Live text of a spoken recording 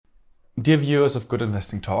Dear viewers of Good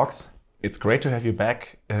Investing Talks, it's great to have you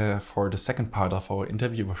back for the second part of our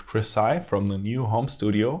interview with Chris Tsai from the new home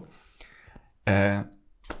studio.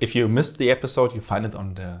 If you missed the episode, you find it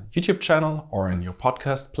on the YouTube channel or in your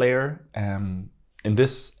podcast player. In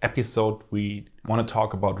this episode, we want to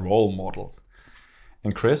talk about role models.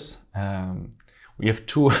 And Chris, we have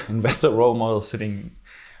two investor role models sitting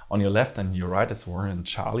on your left and your right. It's Warren and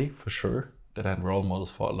Charlie, for sure, that are role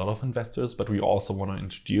models for a lot of investors. But we also want to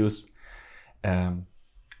introduce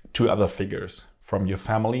two other figures from your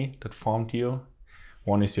family that formed you.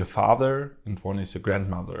 One is your father and one is your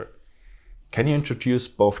grandmother. Can you introduce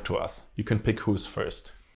both to us? You can pick who's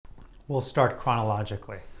first. We'll start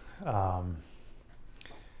chronologically.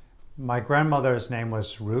 My grandmother's name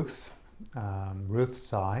was Ruth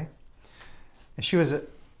Tsai. And she was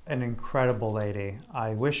an incredible lady.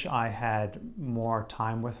 I wish I had more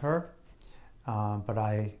time with her, but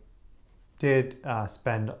I did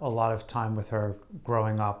spend a lot of time with her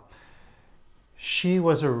growing up. She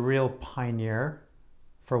was a real pioneer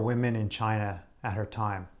for women in China at her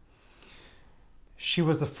time. She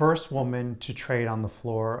was the first woman to trade on the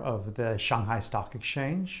floor of the Shanghai Stock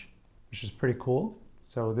Exchange, which is pretty cool.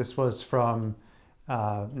 So this was from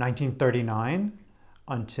 1939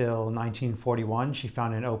 until 1941. She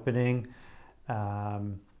found an opening,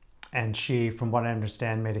 and she, from what I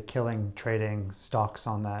understand, made a killing trading stocks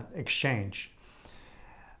on that exchange.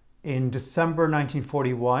 In December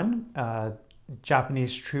 1941,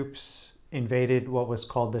 Japanese troops invaded what was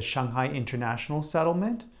called the Shanghai International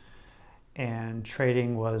Settlement, and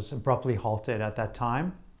trading was abruptly halted at that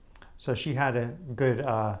time. So she had a good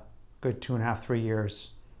 2.5, 3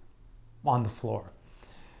 years on the floor.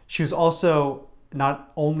 She was also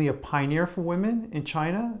not only a pioneer for women in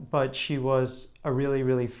China, but she was a really,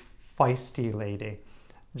 really feisty lady.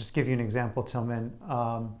 I'll just give you an example, Tillman.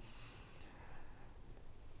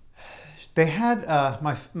 They had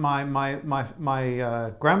my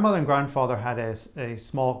grandmother and grandfather had a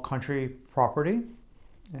small country property,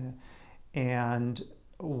 and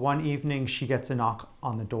one evening she gets a knock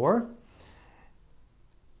on the door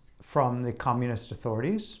from the communist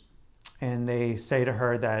authorities, and they say to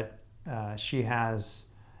her that she has,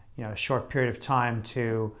 a short period of time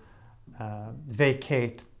to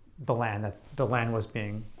vacate the land, that the land was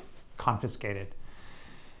being confiscated.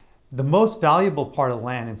 The most valuable part of the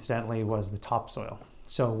land, incidentally, was the topsoil.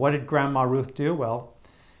 So what did Grandma Ruth do? Well,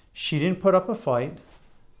 she didn't put up a fight.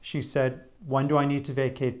 She said, when do I need to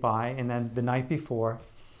vacate by? And then the night before,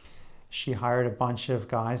 she hired a bunch of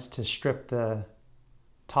guys to strip the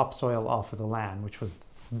topsoil off of the land, which was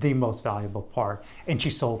the most valuable part, and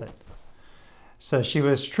she sold it. So she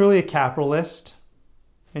was truly a capitalist,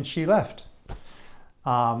 and she left.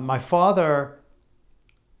 My father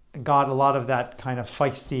got a lot of that kind of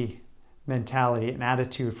feisty mentality and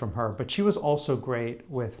attitude from her, but she was also great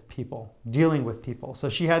with people, dealing with people. So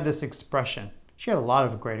she had this expression. She had a lot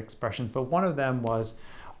of great expressions, but one of them was,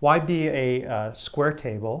 why be a square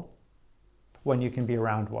table when you can be a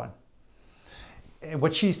round one? And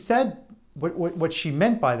what she said, what she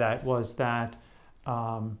meant by that was that,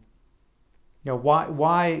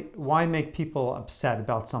 why make people upset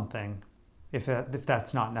about something if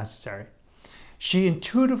that's not necessary? She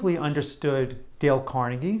intuitively understood Dale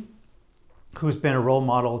Carnegie, who's been a role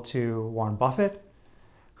model to Warren Buffett,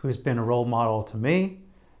 who's been a role model to me,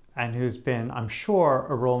 and who's been, I'm sure,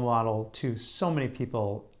 a role model to so many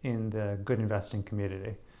people in the good investing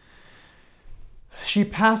community. She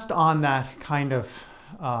passed on that kind of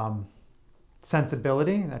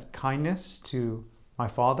sensibility, that kindness to my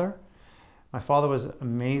father. My father was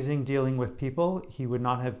amazing dealing with people. He would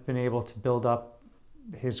not have been able to build up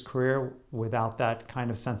his career without that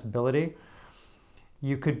kind of sensibility.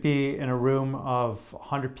 You could be in a room of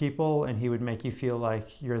 100 people and he would make you feel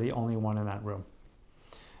like you're the only one in that room.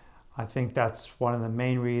 I think that's one of the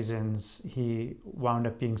main reasons he wound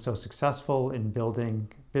up being so successful in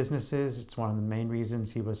building businesses. It's one of the main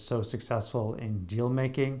reasons he was so successful in deal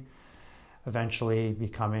making, eventually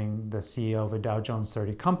becoming the CEO of a Dow Jones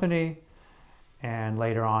 30 company, and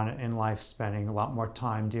later on in life spending a lot more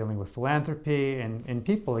time dealing with philanthropy and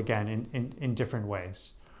people again in different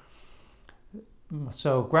ways.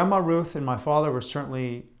 So Grandma Ruth and my father were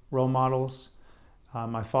certainly role models.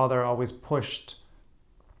 My father always pushed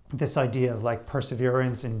this idea of like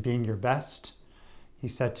perseverance and being your best. He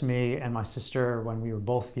said to me and my sister when we were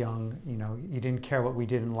both young, you didn't care what we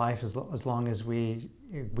did in life as long as we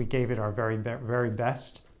gave it our very, very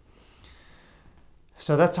best.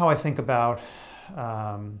 So that's how I think about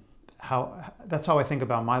that's how I think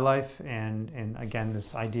about my life, and again,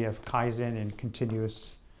 this idea of Kaizen and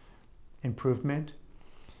continuous improvement.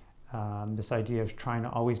 this idea of trying to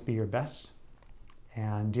always be your best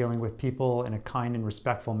and dealing with people in a kind and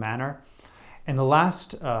respectful manner. And the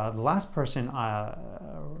last person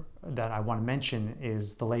that I want to mention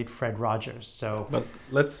is the late Fred Rogers. So, but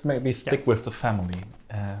let's maybe stick with the family,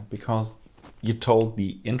 because you told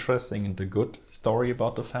the interesting and the good story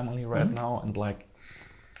about the family right now, and like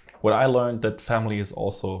what I learned, that family is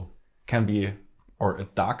also can be a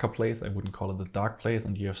darker place. I wouldn't call it a dark place,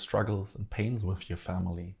 and you have struggles and pains with your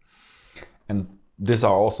family, and these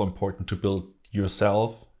are also important to build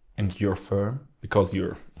yourself and your firm, because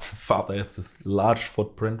your father has this large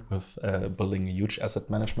footprint with building a huge asset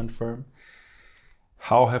management firm.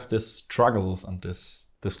 How have these struggles and this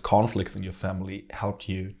conflicts in your family helped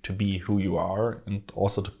you to be who you are, and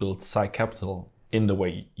also to build Tsai Capital in the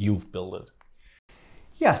way you've built it?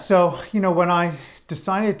 Yeah, so when I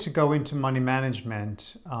decided to go into money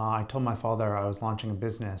management, I told my father I was launching a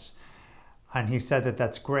business, and he said that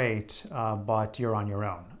that's great, but you're on your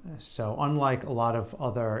own. So unlike a lot of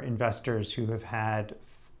other investors who have had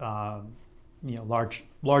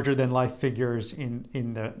larger than life figures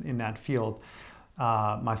in that field,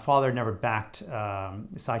 my father never backed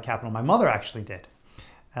Tsai Capital. My mother actually did.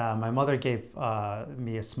 My mother gave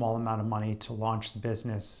me a small amount of money to launch the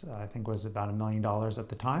business. I think it was about $1 million at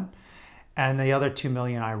the time. And the other $2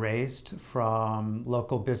 million I raised from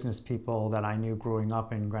local business people that I knew growing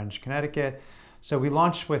up in Greenwich, Connecticut. So we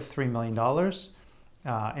launched with $3 million.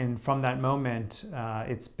 And from that moment,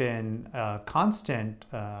 it's been a constant.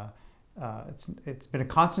 It's been a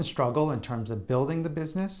constant struggle in terms of building the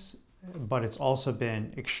business, but it's also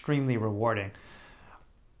been extremely rewarding.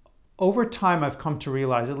 Over time, I've come to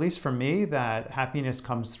realize, at least for me, that happiness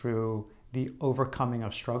comes through the overcoming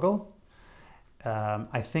of struggle.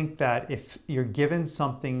 I think that if you're given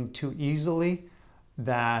something too easily,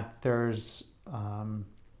 that there's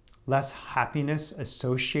less happiness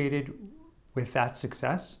associated with that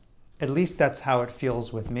success. At least that's how it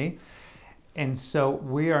feels with me. And so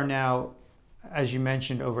we are now, as you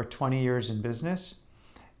mentioned, over 20 years in business,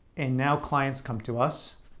 and now clients come to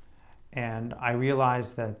us. And I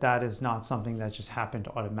realize that that is not something that just happened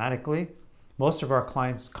automatically. Most of our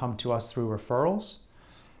clients come to us through referrals.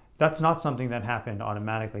 That's not something that happened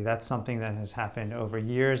automatically. That's something that has happened over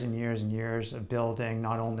years and years and years of building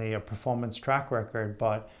not only a performance track record,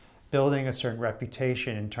 but building a certain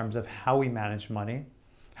reputation in terms of how we manage money,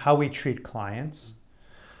 how we treat clients.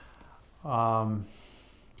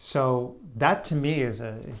 So that to me is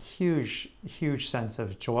a huge, huge sense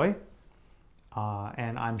of joy.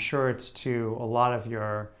 And I'm sure it's to a lot of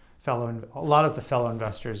the fellow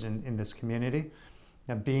investors in this community.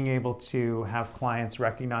 And being able to have clients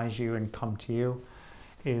recognize you and come to you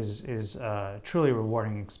is a truly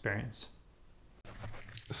rewarding experience.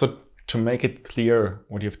 So to make it clear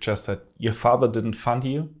what you've just said, your father didn't fund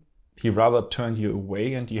you. He rather turned you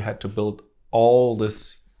away, and you had to build all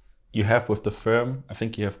this you have with the firm. I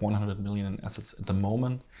think you have 100 million in assets at the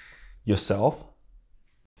moment yourself.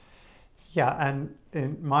 Yeah,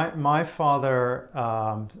 and my father,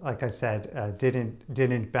 like I said,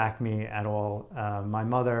 didn't back me at all. My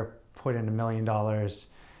mother put in $1 million.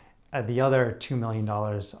 The other $2 million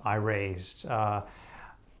I raised.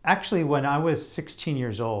 Actually, when I was 16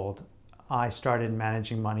 years old, I started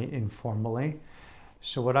managing money informally.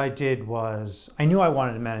 So what I did was, I knew I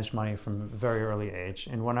wanted to manage money from a very early age.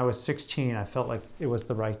 And when I was 16, I felt like it was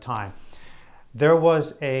the right time. There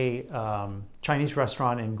was a Chinese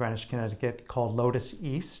restaurant in Greenwich, Connecticut called Lotus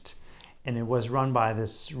East, and it was run by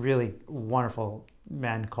this really wonderful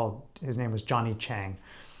man his name was Johnny Chang.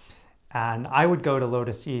 And I would go to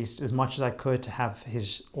Lotus East as much as I could to have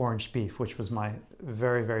his orange beef, which was my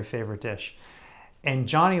very, very favorite dish. And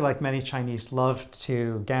Johnny, like many Chinese, loved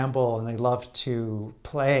to gamble, and they loved to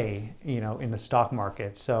play, in the stock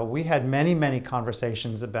market. So we had many, many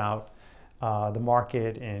conversations about the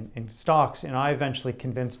market and stocks, and I eventually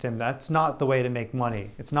convinced him that's not the way to make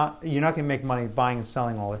money. You're not going to make money buying and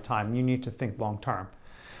selling all the time. You need to think long term.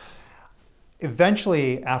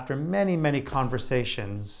 Eventually, after many, many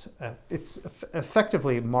conversations, it's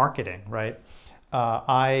effectively marketing, right?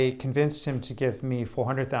 I convinced him to give me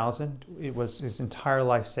 $400,000. It was his entire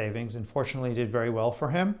life savings, and fortunately, it did very well for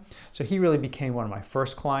him. So he really became one of my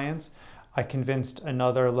first clients. I convinced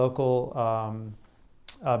another local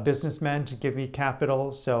businessmen to give me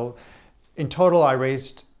capital. So in total,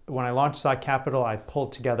 when I launched Tsai Capital, I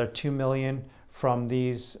pulled together $2 million from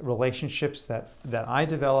these relationships that I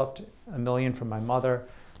developed, $1 million from my mother.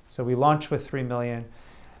 So we launched with $3 million,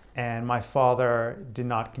 and my father did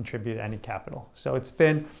not contribute any capital. So it's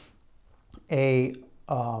been a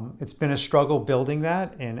struggle building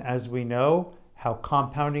that. And as we know how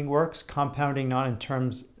compounding works, compounding not in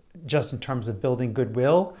terms just in terms of building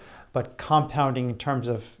goodwill, but compounding in terms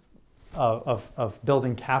of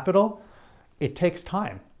building capital, it takes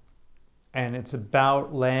time. And it's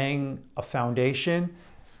about laying a foundation,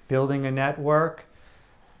 building a network,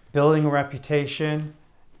 building a reputation.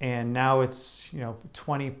 And now it's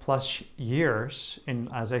 20 plus years. And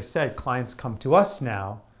as I said, clients come to us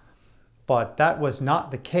now, but that was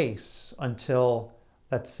not the case until,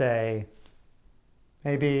 let's say,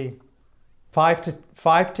 maybe 5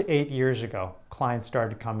 to 8 years ago, clients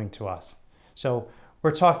started coming to us. So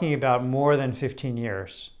we're talking about more than 15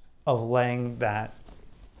 years of laying that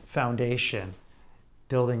foundation,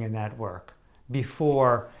 building a network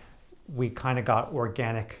before we kind of got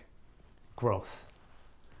organic growth.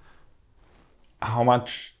 How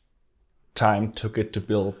much time took it to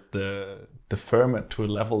build the firm to a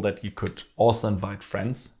level that you could also invite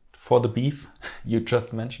friends for the beef you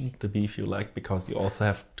just mentioned, the beef you like, because you also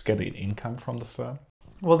have to get an income from the firm?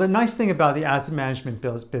 Well, the nice thing about the asset management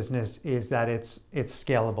business is that it's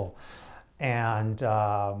scalable. And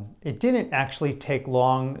it didn't actually take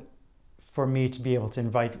long for me to be able to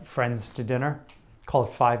invite friends to dinner, call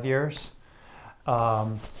it 5 years.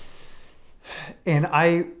 And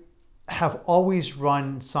I have always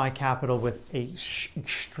run Tsai Capital with a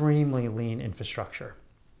extremely lean infrastructure.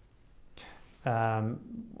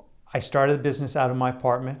 I started the business out of my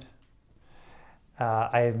apartment.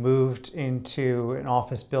 I have moved into an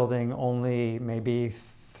office building only maybe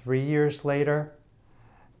 3 years later.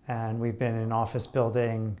 And we've been in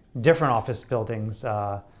different office buildings,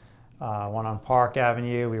 one on Park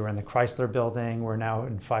Avenue. We were in the Chrysler building. We're now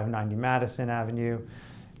in 590 Madison Avenue.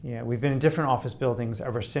 We've been in different office buildings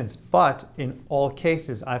ever since. But in all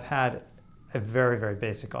cases, I've had a very, very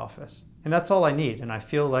basic office. And that's all I need. And I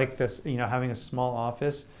feel like this, having a small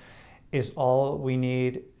office is all we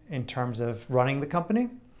need in terms of running the company.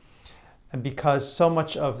 And because so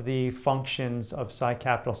much of the functions of Tsai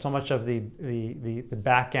Capital, so much of the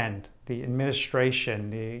back end, the administration,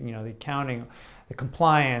 the accounting, the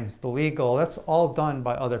compliance, the legal, that's all done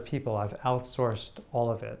by other people. I've outsourced all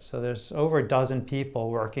of it. So there's over a dozen people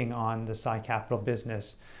working on the Tsai Capital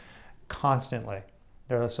business constantly.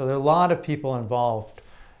 So there are a lot of people involved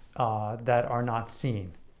that are not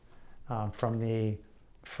seen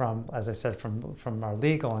from, as I said, from our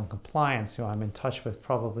legal and compliance, who I'm in touch with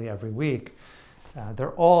probably every week.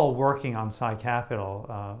 They're all working on Tsai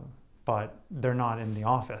Capital, but they're not in the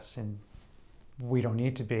office, and we don't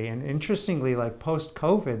need to be. And interestingly, like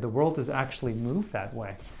post-COVID, the world has actually moved that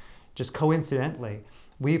way. Just coincidentally,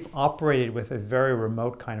 we've operated with a very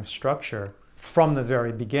remote kind of structure from the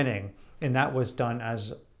very beginning, and that was done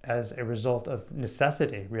as a result of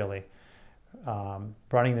necessity, really.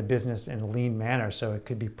 Running the business in a lean manner so it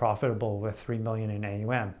could be profitable with 3 million in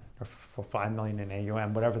AUM or for 5 million in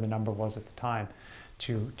AUM, whatever the number was at the time,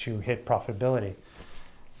 to hit profitability.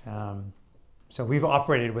 So we've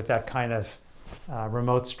operated with that kind of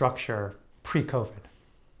remote structure pre-COVID.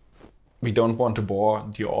 We don't want to bore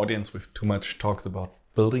the audience with too much talks about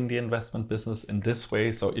building the investment business in this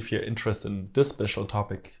way. So if you're interested in this special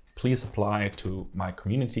topic, please apply to my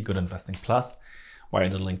community, Good Investing Plus, via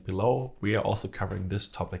the link below. We are also covering this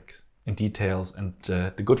topic in details, and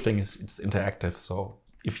the good thing is it's interactive. So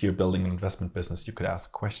if you're building an investment business, you could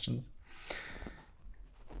ask questions.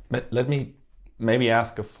 But let me maybe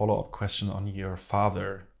ask a follow-up question on your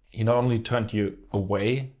father. He not only turned you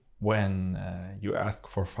away when you asked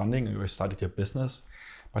for funding or you started your business,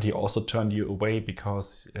 but he also turned you away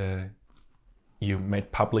because you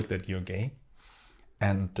made public that you're gay.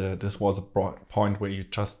 And this was a point where you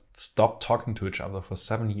just stopped talking to each other for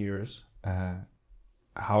 7 years.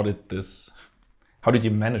 How did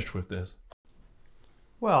you manage with this?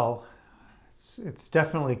 Well, it's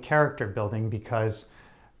definitely character building, because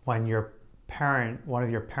when one of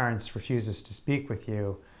your parents refuses to speak with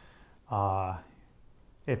you,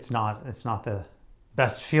 it's not the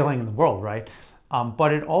best feeling in the world, right?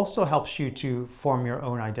 But it also helps you to form your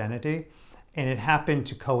own identity. And it happened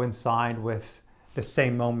to coincide with the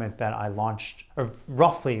same moment that I launched, or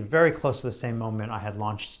roughly very close to the same moment I had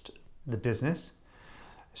launched the business.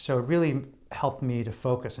 So it really helped me to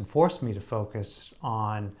focus and forced me to focus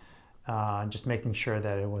on just making sure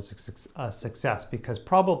that it was a success. Because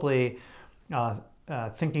probably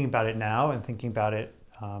thinking about it now and thinking about it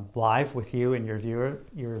live with you and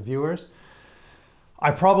your viewers,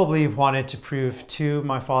 I probably wanted to prove to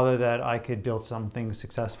my father that I could build something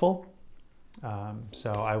successful.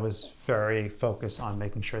 So I was very focused on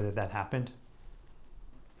making sure that happened.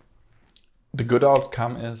 The good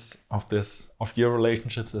outcome of your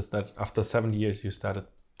relationships is that after 7 years you started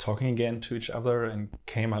talking again to each other and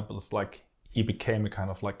came up as like he became a kind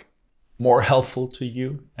of like more helpful to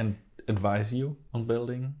you and advise you on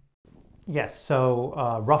building? Yes,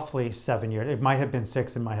 so roughly 7 years. It might have been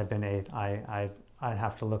 6, it might have been 8. I'd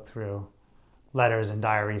have to look through letters and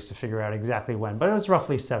diaries to figure out exactly when, but it was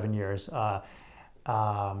roughly 7 years.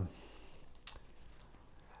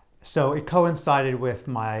 So it coincided with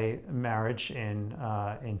my marriage in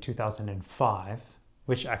 2005,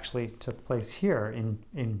 which actually took place here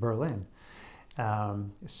in Berlin.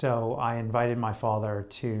 So I invited my father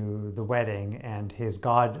to the wedding, and his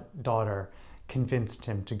goddaughter convinced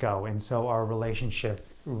him to go. And so our relationship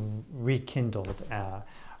rekindled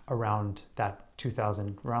around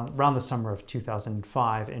the summer of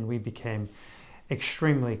 2005, and we became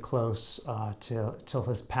extremely close till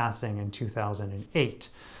his passing in 2008.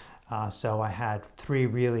 So I had 3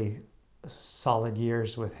 really solid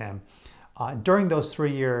years with him. During those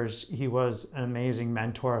 3 years, he was an amazing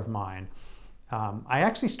mentor of mine. I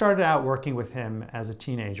actually started out working with him as a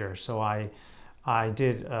teenager, so I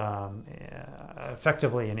did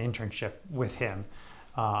effectively an internship with him.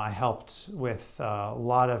 I helped with a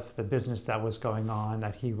lot of the business that was going on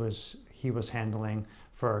that he was handling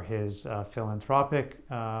for his philanthropic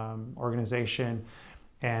organization,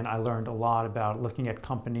 and I learned a lot about looking at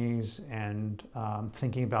companies and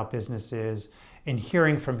thinking about businesses, and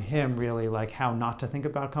hearing from him really like how not to think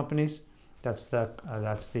about companies.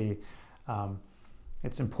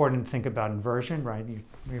 It's important to think about inversion, right?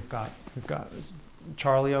 We've got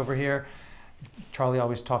Charlie over here. Charlie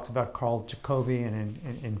always talks about Carl Jacobi and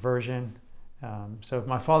inversion. So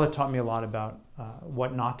my father taught me a lot about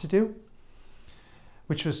what not to do,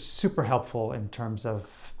 which was super helpful in terms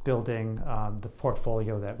of building the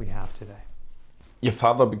portfolio that we have today. Your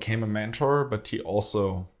father became a mentor, but you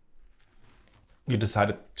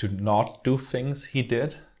decided to not do things he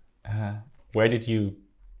did. Where did you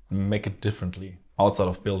make it differently outside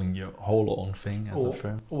of building your whole own thing as a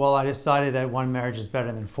firm? Well, I decided that 1 marriage is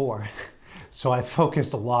better than 4. So I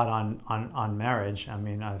focused a lot on marriage. I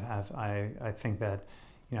mean, I think that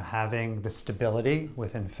having the stability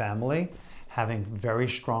within family, having very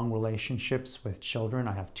strong relationships with children.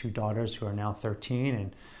 I have 2 daughters who are now 13,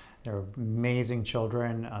 and they're amazing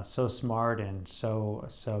children, so smart and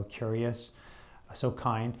so curious, so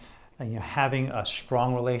kind. Having a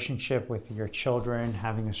strong relationship with your children,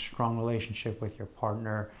 having a strong relationship with your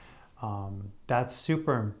partner, that's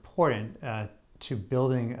super important to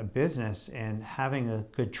building a business and having a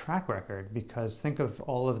good track record, because think of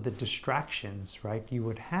all of the distractions, right, you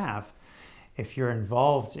would have if you're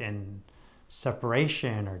involved in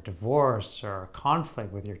separation or divorce or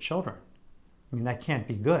conflict with your children. I mean, that can't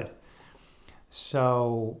be good.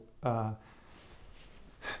 So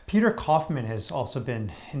Peter Kaufman has also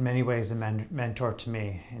been in many ways a mentor to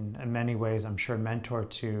me, and in many ways I'm sure mentor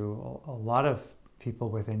to a lot of people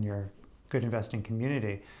within your good investing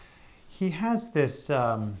community. He has this,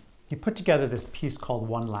 he put together this piece called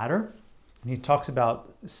One Ladder, and he talks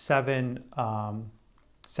about 7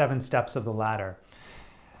 steps of the ladder.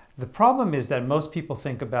 The problem is that most people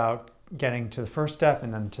think about getting to the first step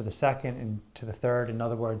and then to the second and to the third. In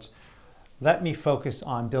other words, let me focus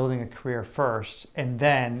on building a career first, and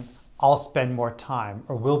then I'll spend more time,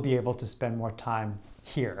 or will be able to spend more time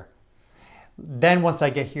here. Then once I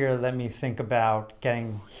get here, let me think about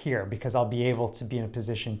getting here, because I'll be able to be in a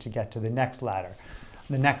position to get to the next ladder,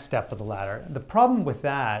 the next step of the ladder. The problem with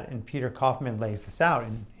that, and Peter Kaufman lays this out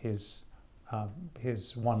in his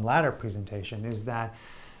One Ladder presentation, is that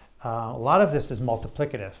a lot of this is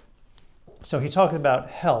multiplicative. So he talks about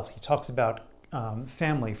health, he talks about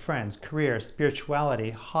family, friends, career,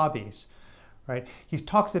 spirituality, hobbies, right? He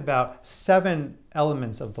talks about 7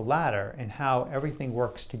 elements of the ladder and how everything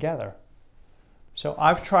works together. So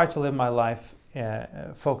I've tried to live my life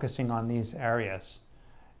focusing on these areas,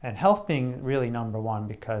 and health being really number 1,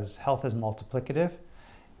 because health is multiplicative.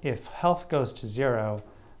 If health goes to 0,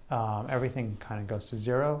 everything kind of goes to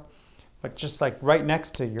 0. But just like right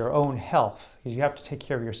next to your own health, you have to take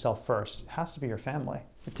care of yourself first. It has to be your family,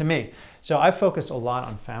 to me. So I focused a lot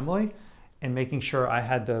on family and making sure I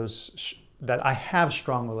had that I have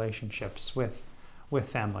strong relationships with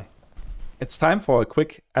family. It's time for a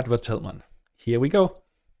quick advertisement. Here we go.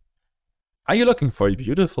 Are you looking for a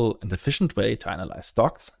beautiful and efficient way to analyze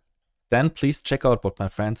stocks? Then please check out what my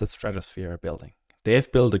friends at Stratosphere are building. They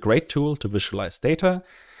have built a great tool to visualize data,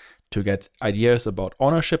 to get ideas about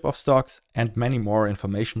ownership of stocks, and many more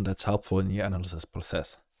information that's helpful in your analysis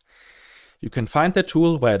process. You can find the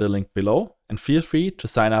tool via the link below, and feel free to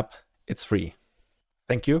sign up. It's free.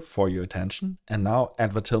 Thank you for your attention. And now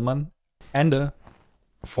Edward Tillman. And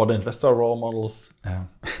for the investor role models,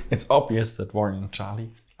 it's obvious that Warren and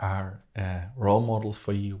Charlie are role models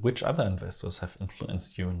for you. Which other investors have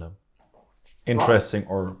influenced you in the interesting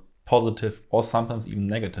or positive or sometimes even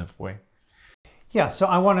negative way? Yeah, so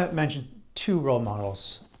I want to mention two role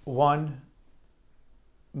models. One,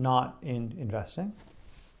 not in investing,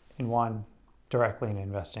 and one directly in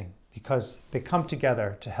investing, because they come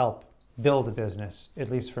together to help build a business, at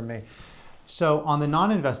least for me. So on the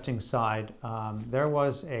non-investing side, there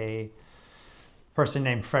was a person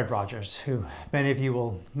named Fred Rogers, who many of you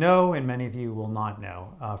will know and many of you will not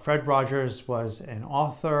know. Fred Rogers was an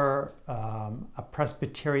author, a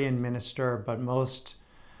Presbyterian minister, but most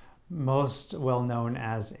well known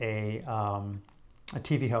as a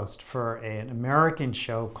TV host for an American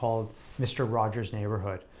show called Mr. Rogers'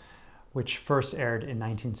 Neighborhood, which first aired in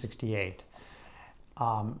 1968.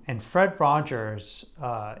 And Fred Rogers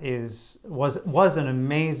was an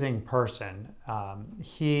amazing person.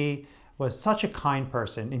 He was such a kind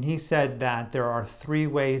person, and he said that there are three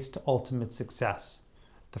ways to ultimate success.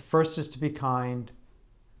 The first is to be kind,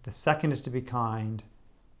 the second is to be kind,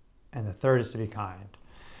 and the third is to be kind.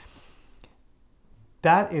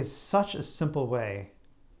 That is such a simple way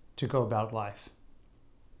to go about life.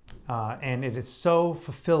 And it is so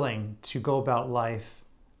fulfilling to go about life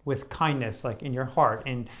with kindness, like in your heart.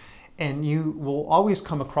 And you will always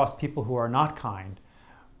come across people who are not kind,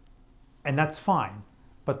 and that's fine.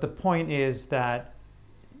 But the point is that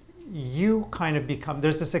you kind of become,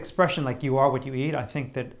 there's this expression like you are what you eat. I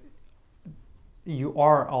think that you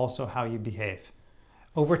are also how you behave.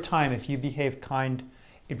 Over time, if you behave kind,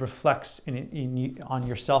 it reflects on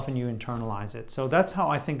yourself and you internalize it. So that's how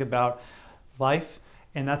I think about life,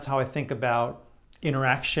 and that's how I think about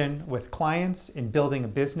interaction with clients, in building a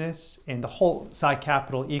business, in the whole Tsai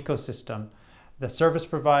Capital ecosystem, the service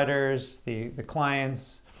providers, the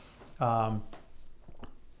clients,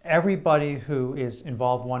 everybody who is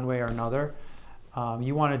involved one way or another.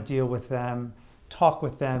 You want to deal with them, talk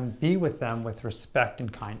with them, be with them with respect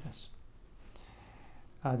and kindness.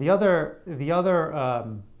 The other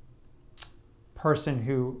person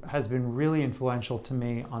who has been really influential to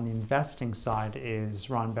me on the investing side is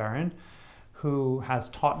Ron Barron, who has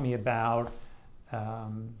taught me about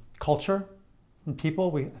culture and people.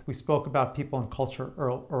 We spoke about people and culture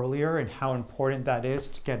earlier, and how important that is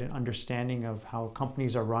to get an understanding of how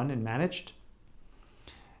companies are run and managed.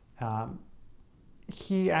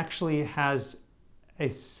 He actually has a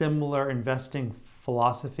similar investing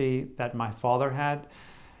philosophy that my father had.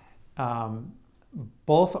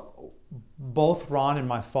 Both Ron and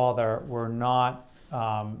my father were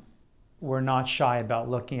not shy about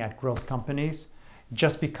looking at growth companies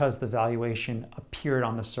just because the valuation appeared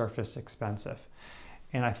on the surface expensive.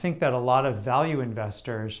 And I think that a lot of value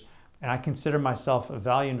investors, and I consider myself a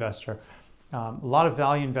value investor, a lot of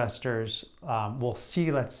value investors will see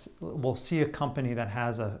a company that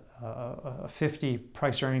has a 50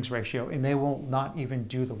 price earnings ratio, and they will not even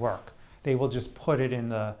do the work. They will just put it in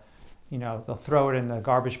they'll throw it in the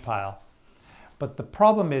garbage pile. But the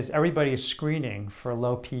problem is everybody is screening for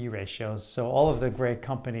low PE ratios, so all of the great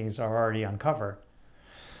companies are already uncovered.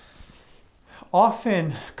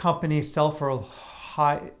 Often companies sell for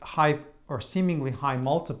high or seemingly high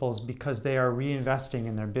multiples because they are reinvesting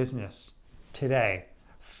in their business today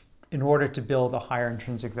in order to build a higher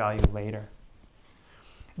intrinsic value later.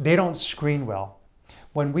 They don't screen well.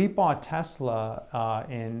 When we bought Tesla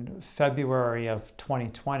in February of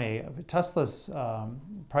 2020, Tesla's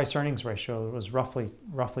price earnings ratio was roughly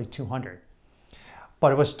 200.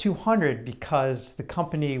 But it was 200 because the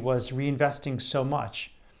company was reinvesting so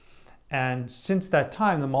much. And since that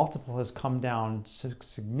time, the multiple has come down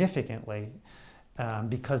significantly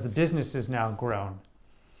because the business is now grown.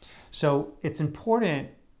 So it's important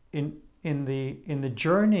in the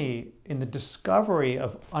journey, in the discovery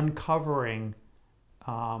of uncovering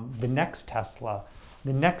the next Tesla,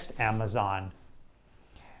 the next Amazon,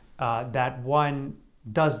 that one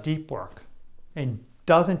does deep work and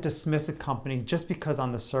doesn't dismiss a company just because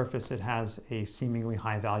on the surface it has a seemingly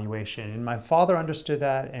high valuation. And my father understood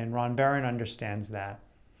that, and Ron Barron understands that.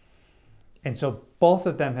 And so both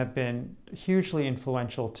of them have been hugely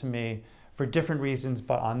influential to me for different reasons,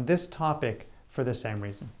 but on this topic for the same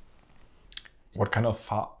reason. What kind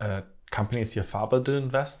of companies your father did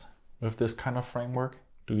invest with this kind of framework?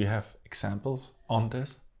 Do you have examples on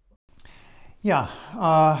this? Yeah,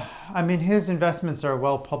 his investments are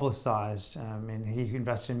well publicized. He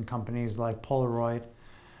invested in companies like Polaroid,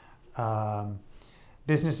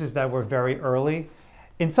 businesses that were very early.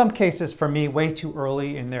 In some cases, for me, way too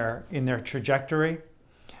early in their trajectory.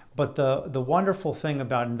 But the wonderful thing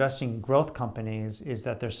about investing in growth companies is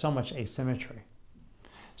that there's so much asymmetry.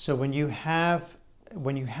 So when you have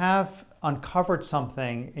uncovered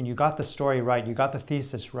something and you got the story right, you got the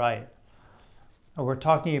thesis right, We're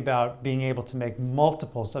talking about being able to make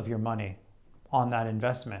multiples of your money on that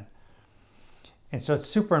investment. And so it's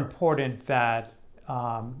super important that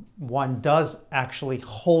one does actually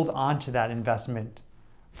hold on to that investment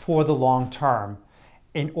for the long term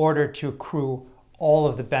in order to accrue all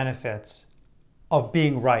of the benefits of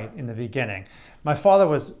being right in the beginning. My father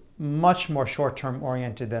was much more short-term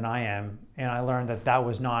oriented than I am, and I learned that that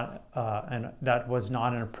was not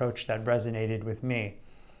an approach that resonated with me.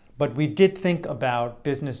 But we did think about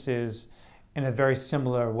businesses in a very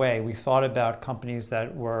similar way. We thought about companies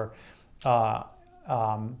that were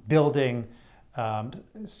building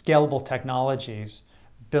scalable technologies,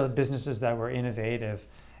 businesses that were innovative,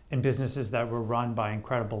 and businesses that were run by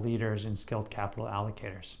incredible leaders and skilled capital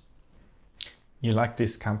allocators. You like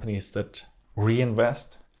these companies that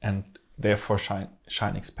reinvest and therefore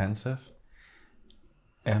shine expensive?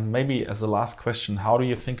 And maybe as a last question, how do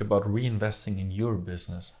you think about reinvesting in your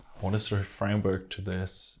business? What is your framework to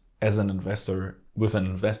this as an investor with an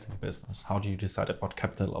investing business? How do you decide about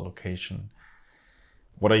capital allocation?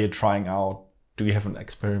 What are you trying out? Do you have an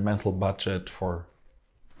experimental budget for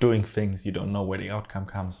doing things you don't know where the outcome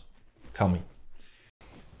comes? Tell me.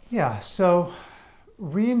 Yeah, so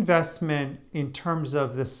reinvestment in terms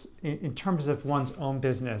of one's own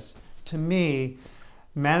business, to me,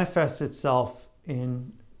 manifests itself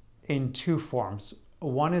in two forms.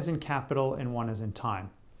 One is in capital and one is in time.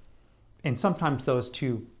 And sometimes those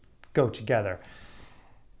two go together.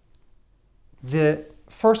 The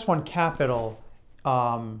first one, capital,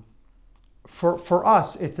 for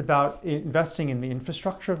us, it's about investing in the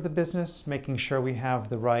infrastructure of the business, making sure we have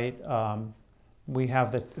the right, we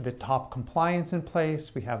have the top compliance in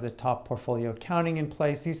place, we have the top portfolio accounting in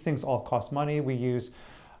place. These things all cost money. We use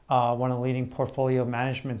one of the leading portfolio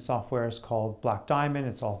management softwares called Black Diamond.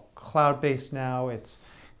 It's all cloud-based now. It's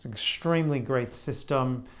an extremely great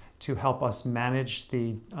system to help us manage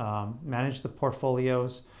the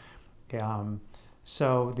portfolios.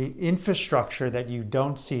 So the infrastructure that you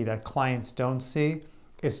don't see, that clients don't see,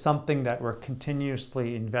 is something that we're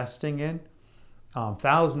continuously investing in.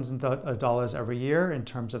 Thousands of dollars every year in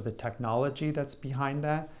terms of the technology that's behind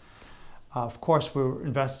that. Of course, we're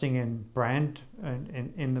investing in brand,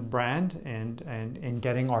 in the brand, and in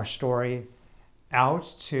getting our story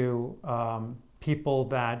out to people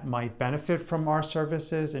that might benefit from our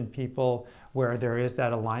services and people where there is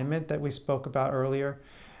that alignment that we spoke about earlier.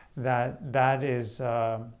 That is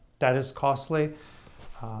costly.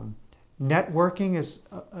 Networking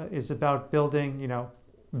is about building.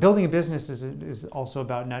 Building a business is also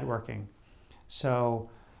about networking. So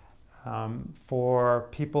for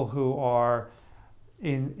people who are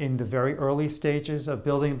in the very early stages of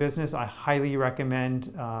building a business, I highly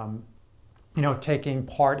recommend taking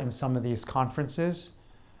part in some of these conferences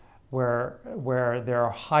where there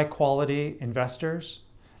are high quality investors.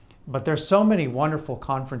 But there's so many wonderful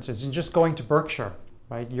conferences, and just going to Berkshire,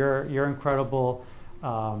 right? Your incredible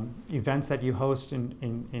events that you host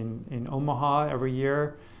in Omaha every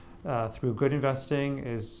year through Good Investing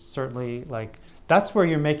is certainly that's where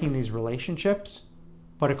you're making these relationships,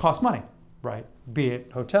 but it costs money, right? Be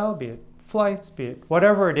it hotel, be it flights, be it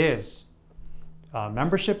whatever it is,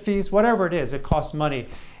 membership fees, whatever it is, it costs money.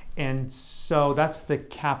 And so that's the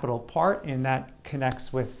capital part, and that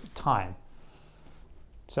connects with time.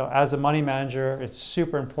 So as a money manager, it's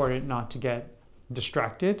super important not to get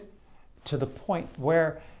distracted to the point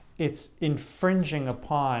where it's infringing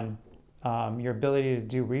upon your ability to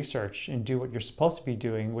do research and do what you're supposed to be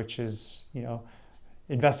doing, which is,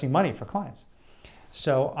 investing money for clients.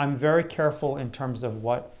 So I'm very careful in terms of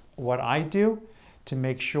what I do to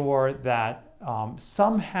make sure that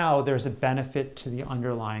somehow there's a benefit to the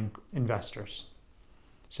underlying investors.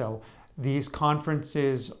 So these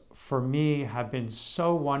conferences for me have been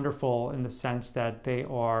so wonderful in the sense that they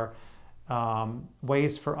are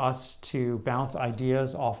ways for us to bounce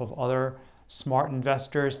ideas off of other smart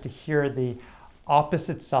investors, to hear the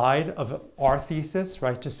opposite side of our thesis,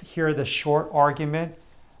 right? To hear the short argument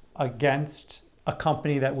against a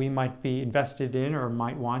company that we might be invested in or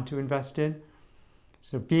might want to invest in.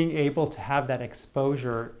 So being able to have that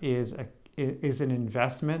exposure is an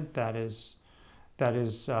investment that is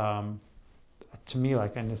to me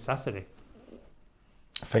like a necessity.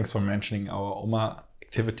 Thanks for mentioning our OMA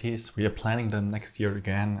activities. We are planning them next year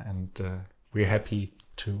again, and we're happy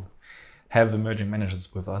to have emerging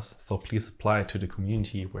managers with us. So please apply to the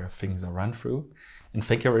community where things are run through. And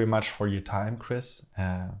thank you very much for your time, Chris.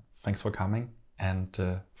 Thanks for coming, and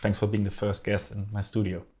thanks for being the first guest in my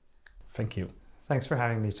studio. Thank you. Thanks for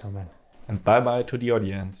having me, Toman. And bye-bye to the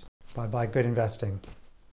audience. Bye-bye, good investing.